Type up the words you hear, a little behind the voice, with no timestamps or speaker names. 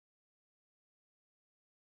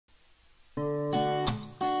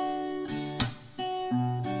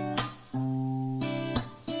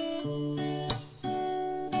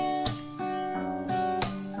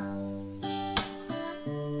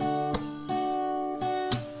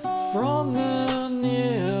from the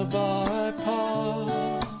nearby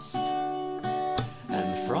past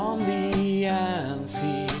and from the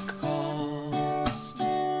antique past.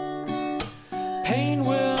 Pain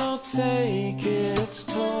will take its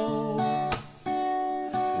toll,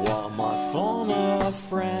 while my former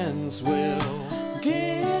friends will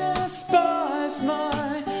despise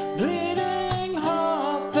my bleeding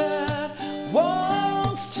heart that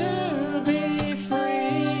wants to be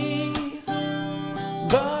free.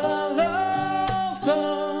 But I love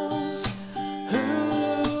those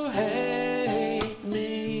who hate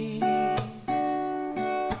me.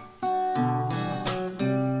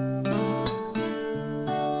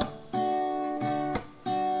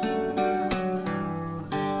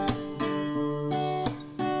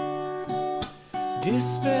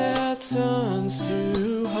 Despair turns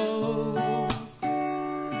to hope,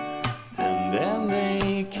 and then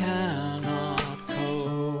they cannot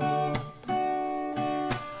cope.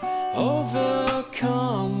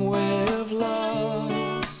 Overcome with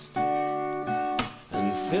lust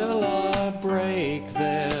until I break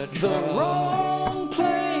their trust. The wrong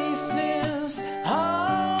places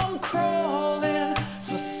I'm crawling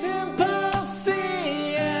for sympathy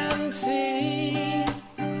and tea.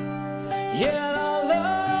 Yet I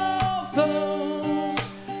love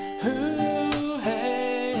those who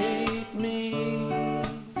hate me.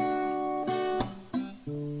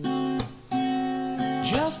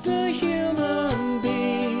 Just a human